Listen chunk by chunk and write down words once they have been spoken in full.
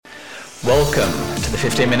Welcome to the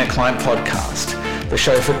 15-Minute Client Podcast, the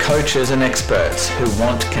show for coaches and experts who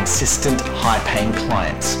want consistent, high-paying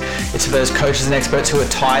clients. It's for those coaches and experts who are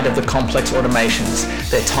tired of the complex automations.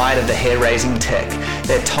 They're tired of the hair-raising tech.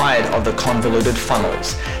 They're tired of the convoluted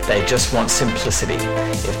funnels. They just want simplicity.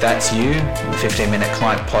 If that's you, the 15-Minute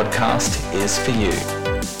Client Podcast is for you.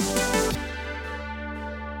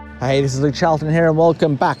 Hey, this is Luke Charlton here, and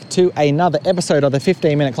welcome back to another episode of the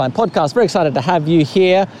 15-Minute Client Podcast. Very excited to have you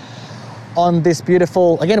here on this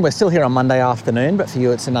beautiful, again, we're still here on Monday afternoon, but for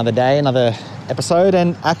you it's another day, another episode,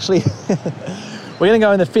 and actually we're going to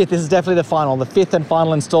go in the fifth. This is definitely the fifth and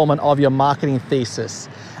final installment of your marketing thesis.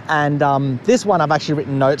 And this one I've actually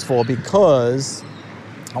written notes for because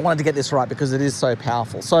I wanted to get this right because it is so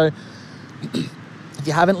powerful. So if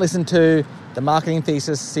you haven't listened to the marketing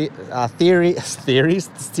thesis series,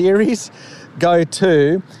 go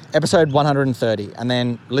to episode 130 and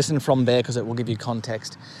then listen from there because it will give you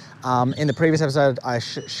context. In the previous episode, I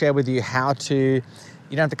shared with you how you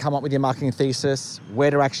don't have to come up with your marketing thesis,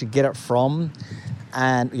 where to actually get it from,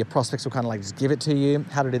 and your prospects will kind of like just give it to you,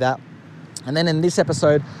 how to do that. And then in this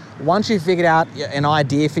episode, once you've figured out an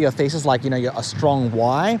idea for your thesis, like, a strong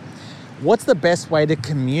why, what's the best way to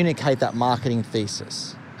communicate that marketing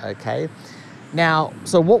thesis, okay? Now,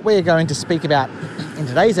 so what we're going to speak about in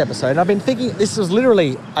today's episode, I've been thinking, this was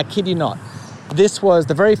literally, I kid you not, this was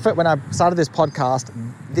the very first, when I started this podcast,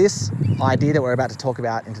 this idea that we're about to talk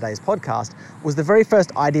about in today's podcast was the very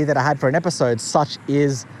first idea that I had for an episode, such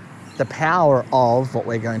is the power of what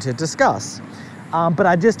we're going to discuss. But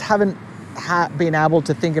I just haven't been able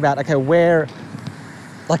to think about, okay, where,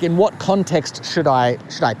 like in what context should I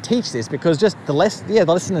teach this? Because just the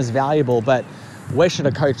lesson is valuable, but where should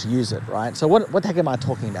a coach use it, right? So what the heck am I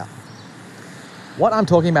talking about? What I'm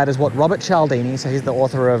talking about is what Robert Cialdini, so he's the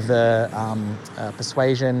author of the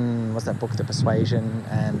Persuasion, what's that book, The Persuasion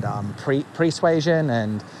and Persuasion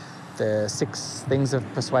and the 6 Things of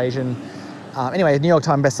Persuasion. Anyway, New York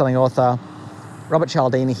Times bestselling author, Robert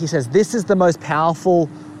Cialdini, he says, this is the most powerful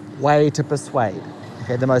way to persuade.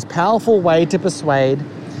 Okay, the most powerful way to persuade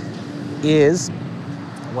is,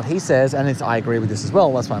 what he says, and I agree with this as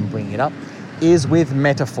well, that's why I'm bringing it up, is with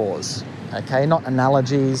metaphors, okay? Not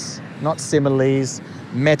analogies, not similes,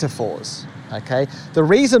 metaphors, okay? The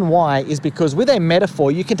reason why is because with a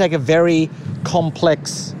metaphor, you can take a very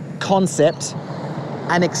complex concept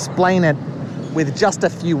and explain it with just a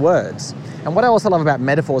few words. And what I also love about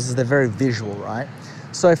metaphors is they're very visual, right?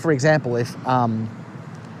 So for example, if,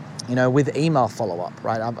 with email follow-up,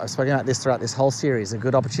 right? I've spoken about this throughout this whole series. A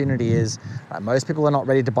good opportunity is, right, most people are not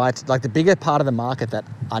ready to buy, like the bigger part of the market that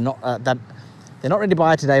are not, they're not ready to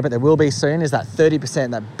buy today, but they will be soon, is that 30%,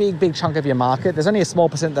 that big chunk of your market. There's only a small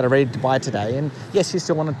percent that are ready to buy today. And yes, you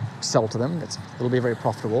still want to sell to them. It'll be very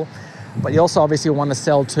profitable. But you also obviously want to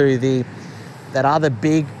sell to the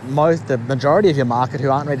majority of your market who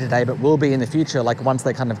aren't ready today, but will be in the future. Like once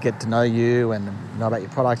they kind of get to know you and know about your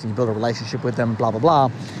product and you build a relationship with them, blah, blah, blah.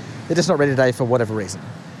 They're just not ready today for whatever reason.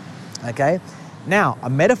 Okay? Now, a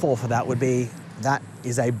metaphor for that would be, that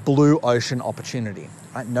is a blue ocean opportunity.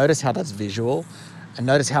 Right? Notice how that's visual and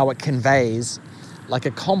notice how it conveys like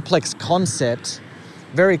a complex concept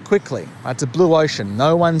very quickly. Right? It's a blue ocean.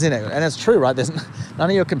 No one's in it. And it's true, right? There's none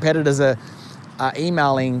of your competitors are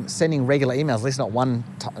sending regular emails, at least not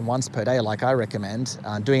once per day like I recommend,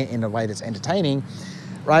 doing it in a way that's entertaining.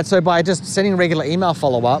 Right? So by just sending regular email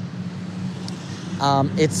follow-up,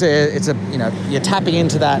 you're tapping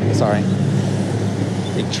into that,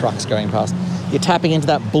 big trucks going past. You're tapping into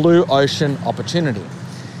that blue ocean opportunity.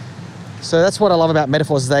 So that's what I love about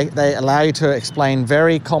metaphors. They allow you to explain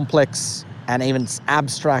very complex and even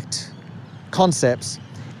abstract concepts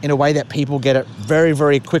in a way that people get it very,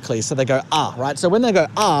 very quickly. So they go, right? So when they go,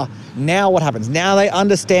 now what happens? Now they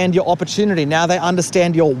understand your opportunity. Now they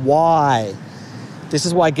understand your why. This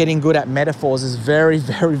is why getting good at metaphors is very,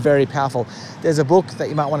 very, very powerful. There's a book that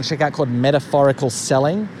you might want to check out called Metaphorical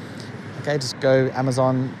Selling. Okay, just go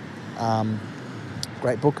Amazon.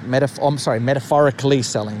 Great book, Metaphorically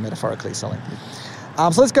Selling. So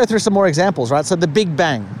let's go through some more examples, right? So the Big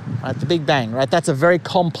Bang, right? That's a very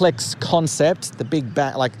complex concept. The Big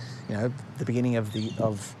Bang, like, the beginning of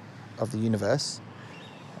the universe.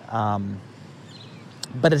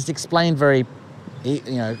 But it's explained very,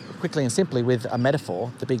 quickly and simply with a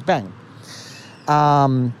metaphor, the Big Bang.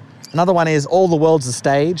 Another one is all the world's a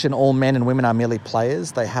stage and all men and women are merely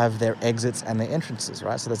players. They have their exits and their entrances,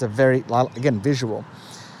 right? So that's a very, again, visual.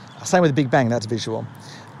 Same with the Big Bang, that's visual.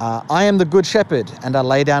 I am the good shepherd and I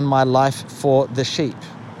lay down my life for the sheep.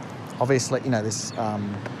 Obviously,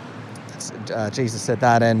 Jesus said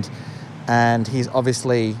that and he's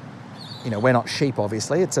obviously we're not sheep,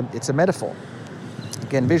 obviously. It's a metaphor.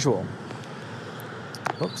 Again, visual.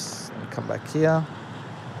 Oops, let me come back here.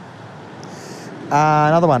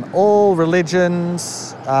 Another one. All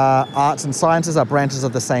religions, arts and sciences are branches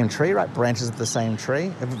of the same tree, right? Branches of the same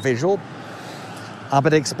tree, visual. But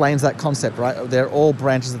it explains that concept, right? They're all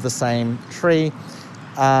branches of the same tree.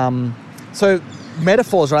 So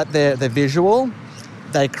metaphors, right? They're visual.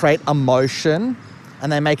 They create emotion,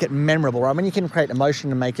 and they make it memorable, right? When you can create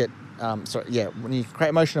emotion and make it, when you create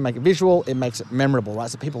emotion and make it visual, it makes it memorable, right?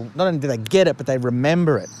 So people, not only do they get it, but they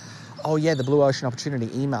remember it. Oh yeah, the blue ocean opportunity,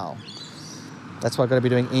 email. That's why I've got to be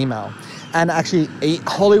doing email. And actually,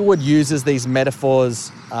 Hollywood uses these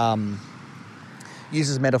metaphors, all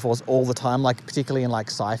the time, like particularly in like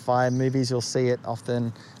sci-fi movies, you'll see it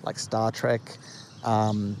often, like Star Trek.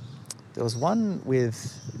 There was one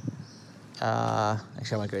with,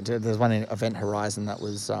 actually I won't go into it. There's one in Event Horizon that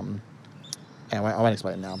was, anyway, I won't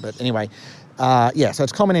explain it now. But anyway, so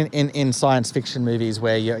it's common in science fiction movies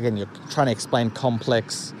where you're trying to explain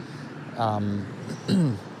complex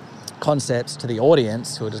concepts to the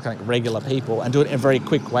audience who are just kind of regular people and do it in a very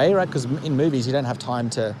quick way, right? Because in movies you don't have time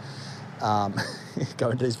to go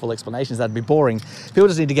into these full explanations. That'd be boring. People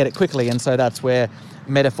just need to get it quickly, and so that's where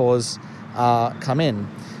metaphors come in.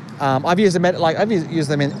 I've used them in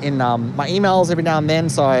my emails every now and then.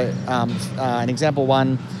 So an example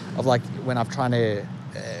one of like when I'm trying to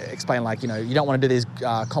explain, like, you don't want to do these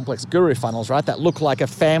complex guru funnels, right? That look like a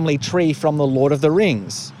family tree from the Lord of the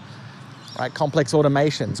Rings. Right, complex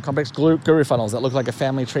automations, complex guru funnels that look like a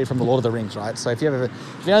family tree from the Lord of the Rings, right? So if you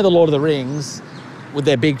know the Lord of the Rings with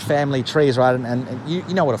their big family trees, right, and you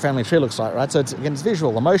know what a family tree looks like, right? So it's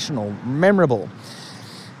visual, emotional, memorable.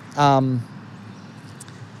 So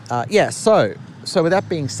with that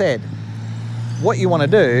being said, what you want to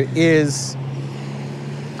do is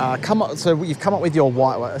you've come up with your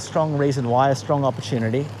why, a strong reason why, a strong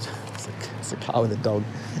opportunity. It's a car with a dog.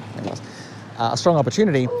 A strong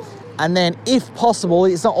opportunity. And then, if possible,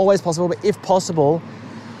 it's not always possible, but if possible,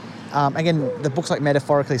 again, the books like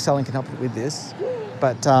Metaphorically Selling can help with this,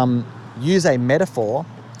 but use a metaphor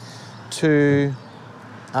to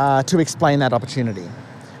explain that opportunity.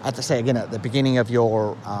 At the beginning of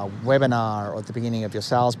your webinar, or at the beginning of your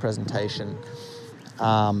sales presentation,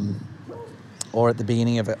 or at the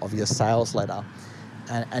beginning of your sales letter,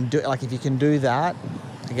 and do, like, if you can do that,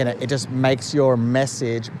 again, it just makes your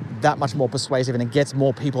message that much more persuasive, and it gets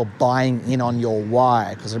more people buying in on your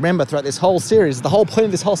why. Because remember, throughout this whole series, the whole point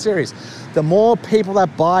of this whole series, the more people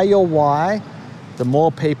that buy your why, the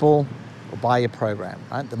more people will buy your program,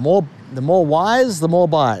 right? The more whys, the more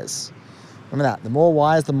buys. Remember that. The more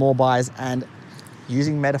whys, the more buys. And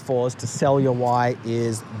using metaphors to sell your why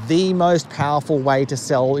is the most powerful way to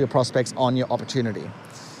sell your prospects on your opportunity.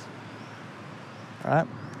 All right?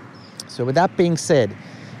 So with that being said,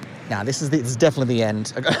 now this is definitely the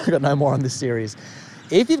end. I've got no more on this series.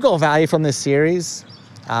 If you've got value from this series,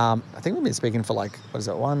 I think we've been speaking for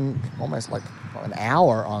almost like an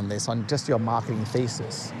hour on this, on just your marketing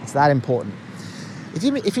thesis. It's that important.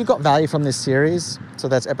 If you've got value from this series, so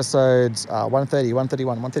that's episodes 130,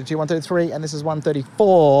 131, 132, 133, and this is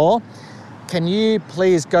 134, can you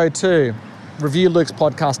please go to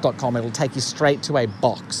reviewlukespodcast.com. It'll take you straight to a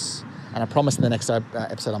box. And I promise in the next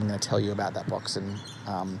episode I'm going to tell you about that box and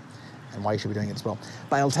why you should be doing it as well.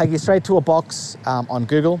 But it'll take you straight to a box on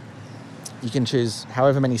Google. You can choose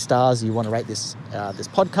however many stars you want to rate this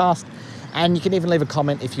podcast, and you can even leave a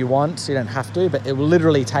comment if you want. So you don't have to, but it will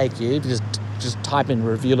literally take you. Just type in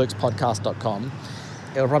reviewlukespodcast.com.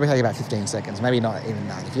 It'll probably take you about 15 seconds, maybe not even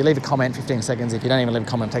that. If you leave a comment, 15 seconds. If you don't even leave a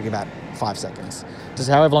comment, it'll take you about 5 seconds. Just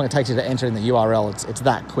however long it takes you to enter in the URL, it's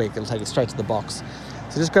that quick. It'll take you straight to the box.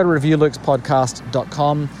 So just go to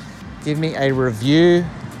reviewlukespodcast.com, give me a review,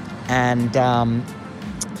 and on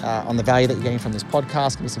the value that you're getting from this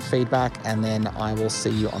podcast, give me some feedback, and then I will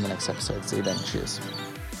see you on the next episode. See you then. Cheers.